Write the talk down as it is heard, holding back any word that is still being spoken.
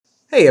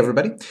Hey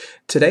everybody!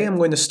 Today I'm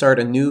going to start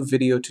a new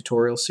video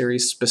tutorial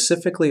series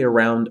specifically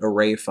around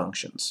array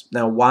functions.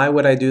 Now why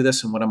would I do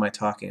this and what am I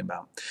talking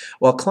about?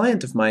 Well, a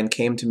client of mine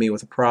came to me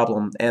with a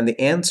problem and the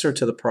answer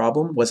to the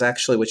problem was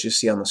actually what you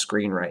see on the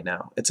screen right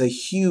now. It's a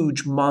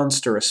huge,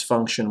 monstrous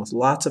function with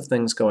lots of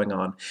things going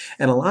on,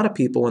 and a lot of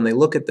people when they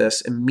look at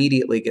this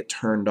immediately get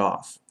turned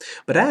off.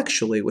 But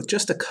actually, with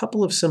just a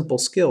couple of simple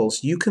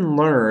skills, you can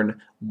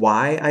learn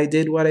why I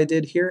did what I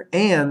did here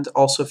and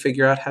also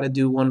figure out how to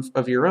do one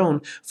of your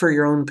own for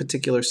your own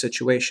particular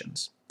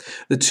situations.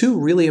 The two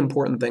really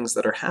important things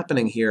that are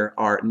happening here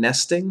are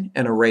nesting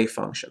and array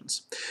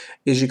functions.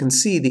 As you can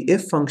see, the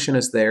if function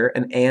is there,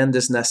 and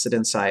is nested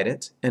inside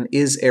it, and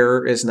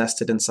is_error is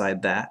nested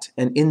inside that,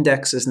 and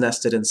index is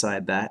nested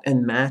inside that,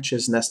 and match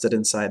is nested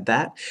inside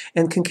that,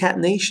 and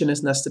concatenation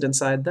is nested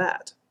inside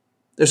that.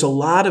 There's a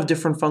lot of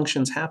different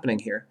functions happening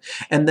here.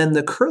 And then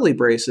the curly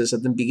braces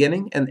at the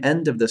beginning and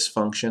end of this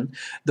function,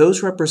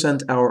 those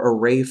represent our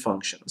array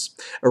functions.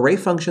 Array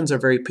functions are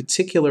very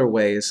particular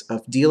ways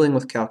of dealing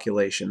with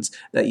calculations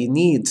that you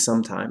need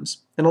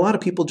sometimes. And a lot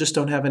of people just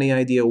don't have any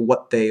idea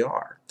what they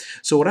are.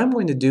 So what I'm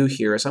going to do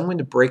here is I'm going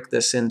to break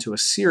this into a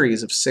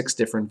series of 6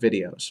 different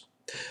videos.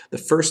 The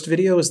first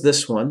video is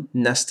this one,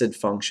 nested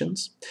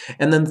functions,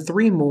 and then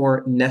 3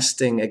 more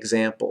nesting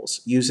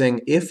examples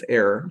using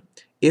if_error,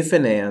 if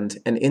and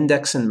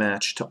index and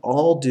match to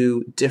all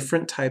do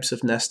different types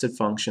of nested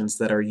functions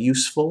that are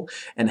useful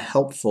and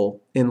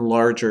helpful in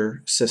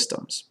larger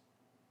systems.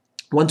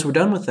 Once we're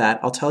done with that,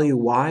 I'll tell you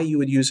why you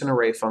would use an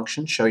array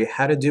function, show you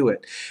how to do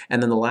it,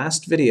 and then the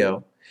last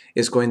video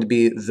is going to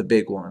be the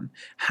big one.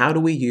 How do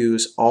we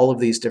use all of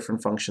these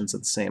different functions at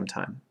the same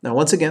time? Now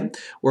once again,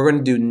 we're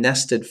going to do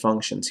nested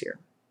functions here.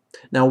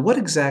 Now, what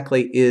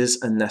exactly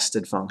is a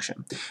nested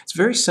function? It's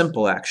very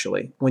simple,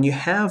 actually. When you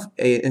have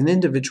an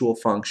individual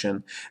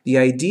function, the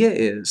idea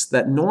is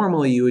that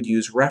normally you would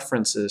use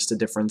references to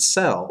different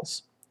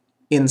cells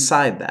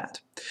inside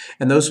that.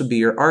 And those would be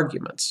your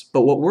arguments.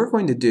 But what we're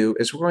going to do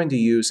is we're going to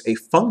use a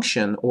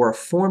function or a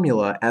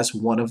formula as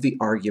one of the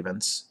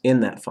arguments in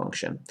that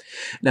function.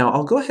 Now,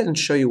 I'll go ahead and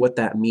show you what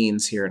that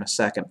means here in a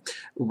second.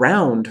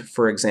 Round,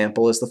 for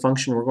example, is the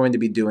function we're going to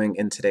be doing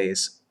in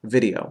today's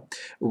video.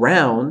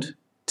 Round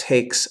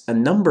takes a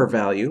number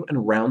value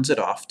and rounds it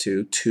off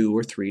to 2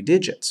 or 3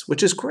 digits,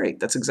 which is great.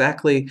 That's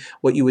exactly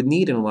what you would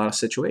need in a lot of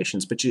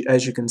situations. But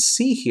as you can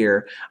see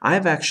here,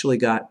 I've actually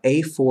got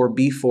A4,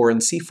 B4,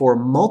 and C4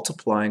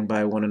 multiplying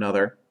by one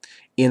another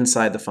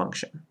inside the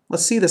function.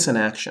 Let's see this in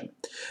action.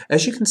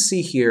 As you can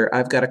see here,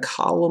 I've got a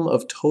column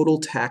of total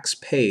tax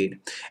paid,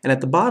 and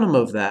at the bottom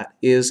of that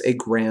is a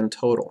grand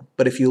total.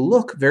 But if you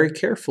look very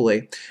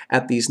carefully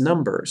at these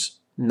numbers,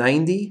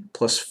 90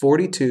 plus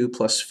 42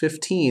 plus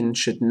 15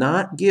 should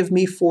not give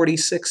me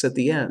 46 at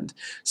the end.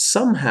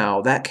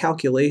 Somehow that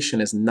calculation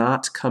is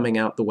not coming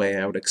out the way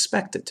I would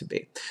expect it to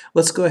be.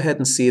 Let's go ahead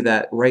and see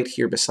that right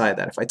here beside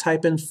that. If I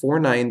type in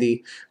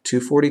 490,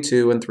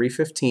 242, and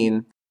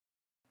 315,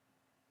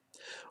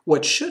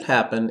 what should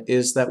happen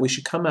is that we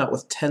should come out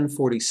with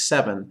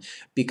 1047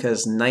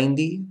 because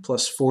 90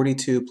 plus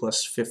 42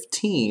 plus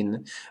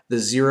 15, the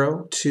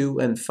 0, 2,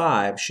 and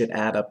 5 should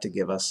add up to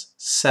give us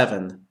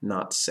 7,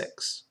 not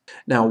 6.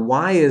 Now,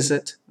 why is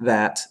it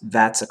that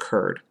that's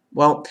occurred?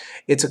 Well,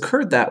 it's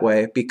occurred that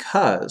way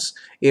because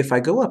if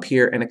I go up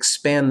here and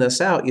expand this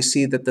out, you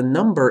see that the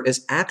number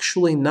is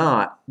actually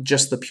not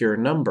just the pure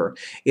number.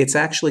 It's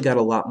actually got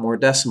a lot more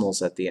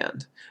decimals at the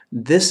end.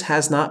 This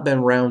has not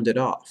been rounded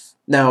off.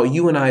 Now,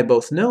 you and I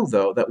both know,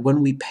 though, that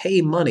when we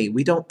pay money,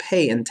 we don't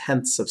pay in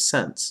tenths of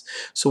cents.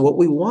 So what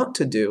we want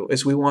to do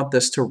is we want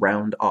this to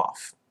round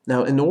off.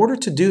 Now, in order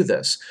to do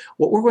this,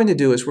 what we're going to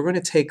do is we're going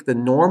to take the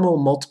normal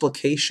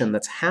multiplication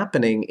that's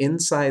happening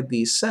inside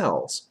these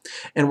cells,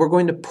 and we're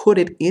going to put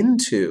it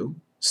into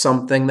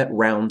something that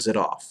rounds it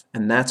off,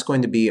 and that's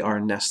going to be our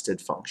nested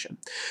function.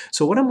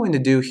 So what I'm going to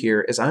do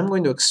here is I'm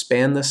going to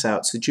expand this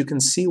out so that you can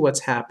see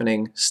what's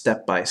happening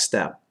step by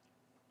step.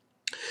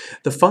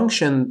 The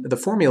function, the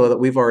formula that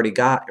we've already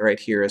got right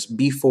here is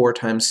B4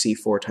 times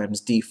C4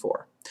 times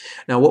D4.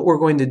 Now what we're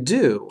going to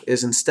do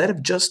is instead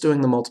of just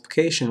doing the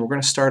multiplication, we're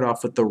going to start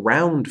off with the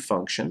round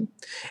function,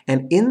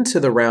 and into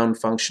the round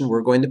function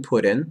we're going to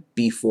put in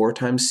B4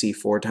 times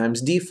C4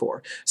 times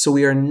D4. So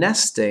we are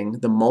nesting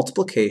the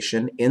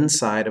multiplication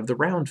inside of the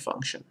round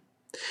function.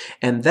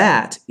 And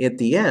that, at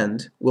the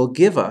end, will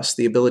give us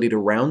the ability to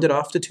round it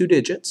off to 2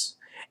 digits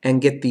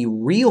and get the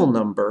real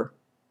number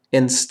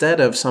instead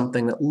of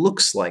something that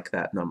looks like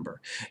that number.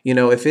 You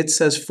know, if it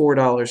says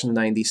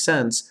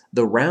 $4.90,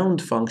 the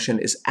round function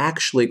is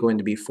actually going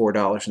to be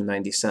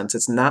 $4.90.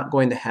 It's not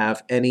going to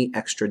have any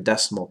extra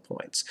decimal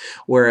points.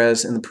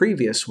 Whereas in the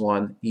previous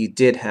one, you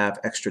did have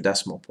extra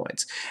decimal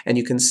points. And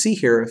you can see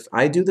here, if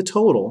I do the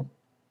total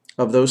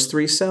of those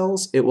 3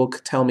 cells, it will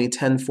tell me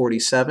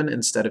 1047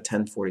 instead of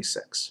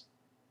 1046.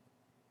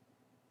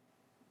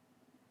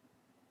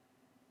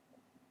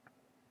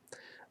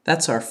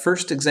 That's our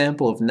first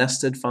example of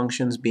nested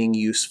functions being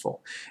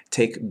useful.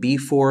 Take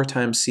b4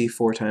 times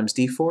c4 times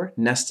d4,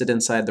 nested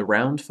inside the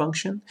round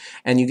function,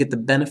 and you get the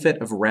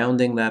benefit of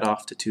rounding that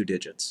off to 2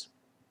 digits.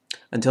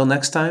 Until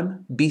next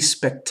time, be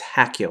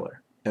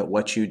spectacular at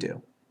what you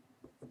do.